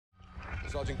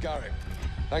Sergeant Garrick,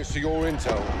 thanks to your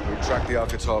intel, we tracked the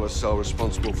Alcatala cell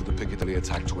responsible for the Piccadilly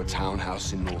attack to a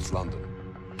townhouse in North London.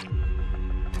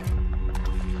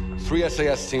 3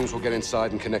 SAS teams will get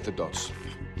inside and connect the dots.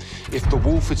 If the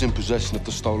Wolf is in possession of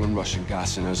the stolen Russian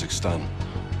gas in Kazakhstan,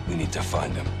 we need to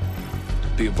find him.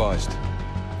 Be advised,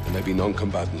 there may be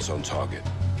non-combatants on target.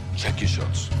 Check your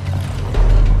shots.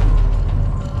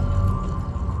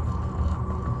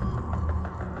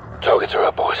 Targets are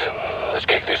up, boys. Let's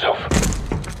kick this off.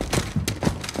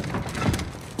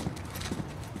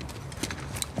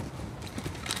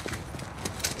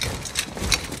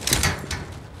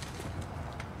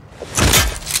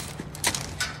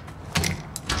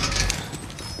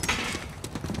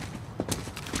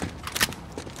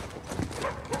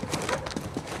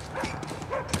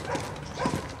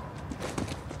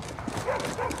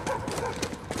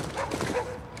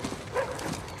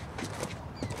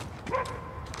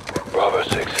 Bravo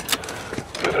 6,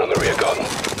 moving on the rear garden.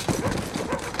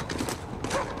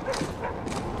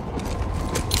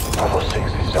 Bravo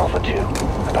 6, this is Alpha 2,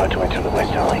 about to enter the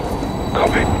west alley.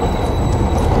 Copy.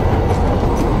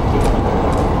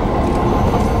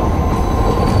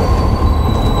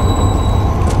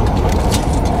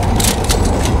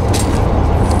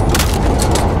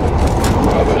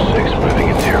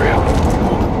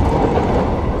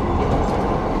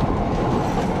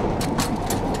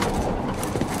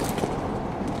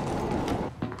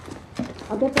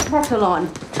 I'll get the kettle on.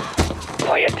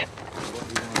 Quiet.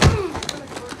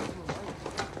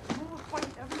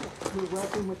 We're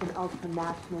working with an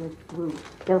ultra-nationalist group.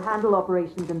 They'll handle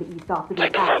operations in the east off the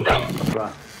Take the front row.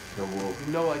 Right, the Wolf.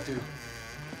 You know I do.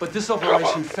 But this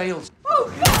operation fails.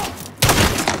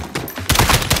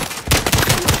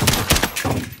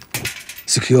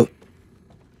 Secure.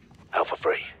 Alpha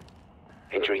 3.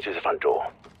 Entering through the front door.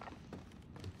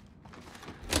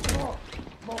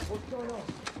 What's going on?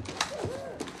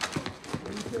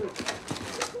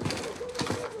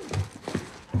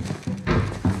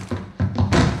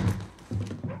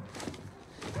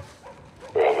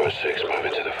 Bravo 6,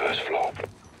 moving to the first floor.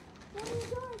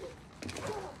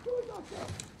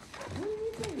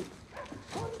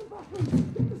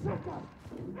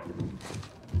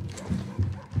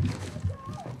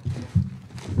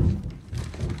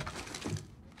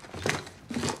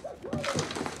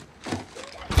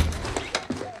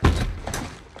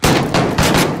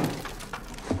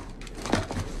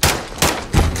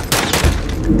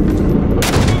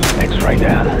 X-ray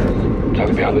down. Tuck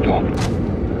it behind the door.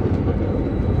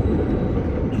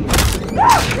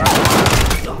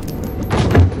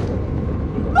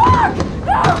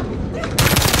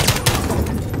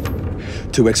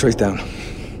 Two X-rays down.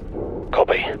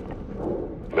 Copy.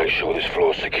 Make sure this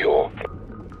floor's secure.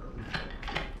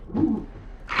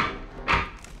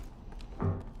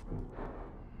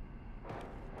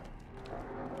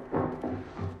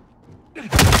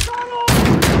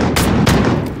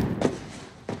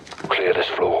 Clear this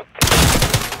floor.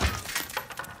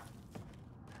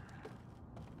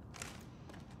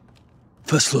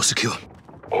 First floor secure.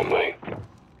 On me.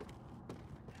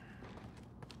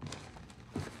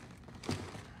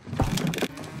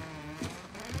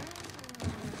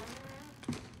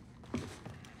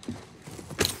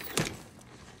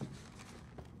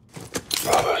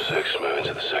 Bravo 6, moving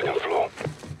to the second floor.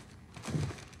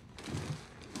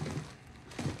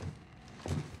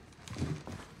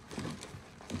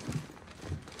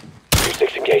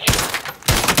 U6 engaged.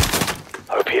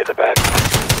 OP at the back.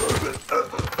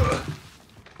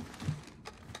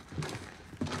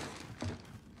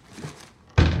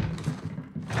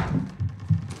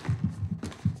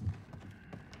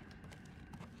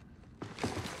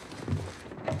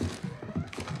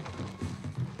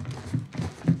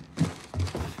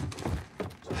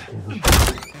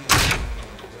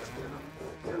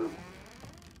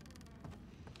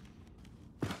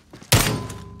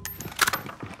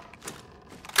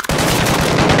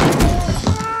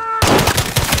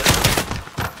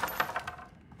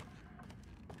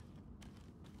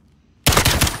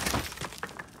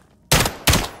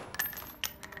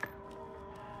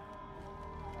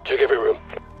 Check every room.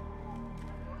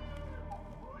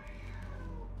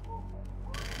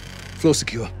 Floor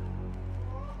secure.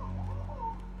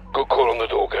 Good call on the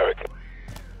door, Garrick.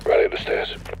 Rally up the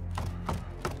stairs.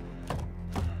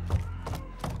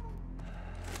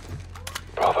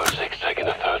 Bravo 6 taking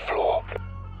the third floor.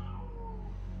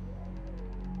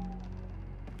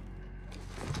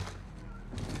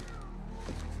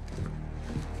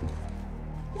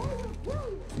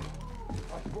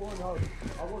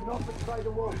 I will not betray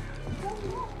the Wolf.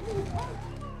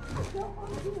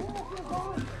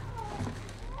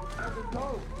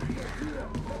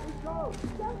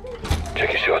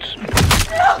 Check your shots.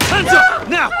 Hands up!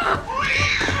 Now!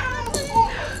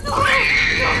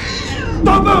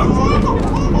 Don't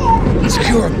move!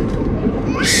 Secure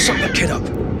him. Suck that kid up.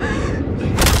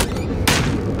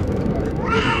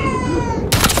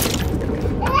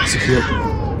 Secure.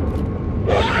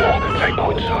 First floor. Take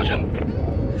point, Sergeant.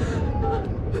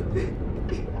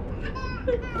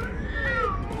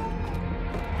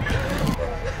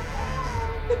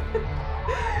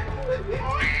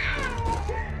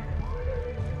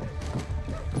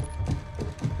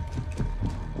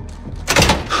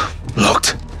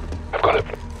 Locked. I've got it.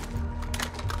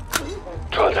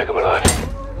 Try and take him alive.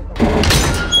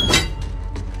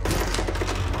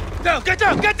 Down! Get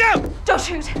down! Get down! Don't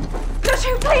shoot! Don't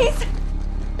shoot, please!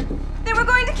 They were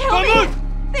going to kill Don't me! move!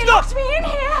 They Stop! locked me in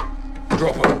here!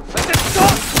 Drop her.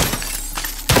 Stop!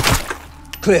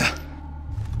 Clear.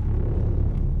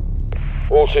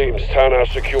 All teams,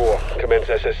 townhouse secure. Commence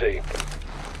SSE.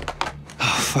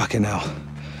 Oh, fucking hell.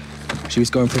 She was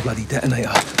going for a bloody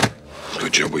detonator.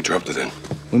 Good job we dropped it in.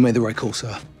 We made the right call,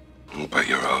 sir. I'll bet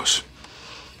your ass.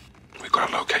 We've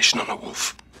got a location on the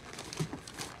wolf.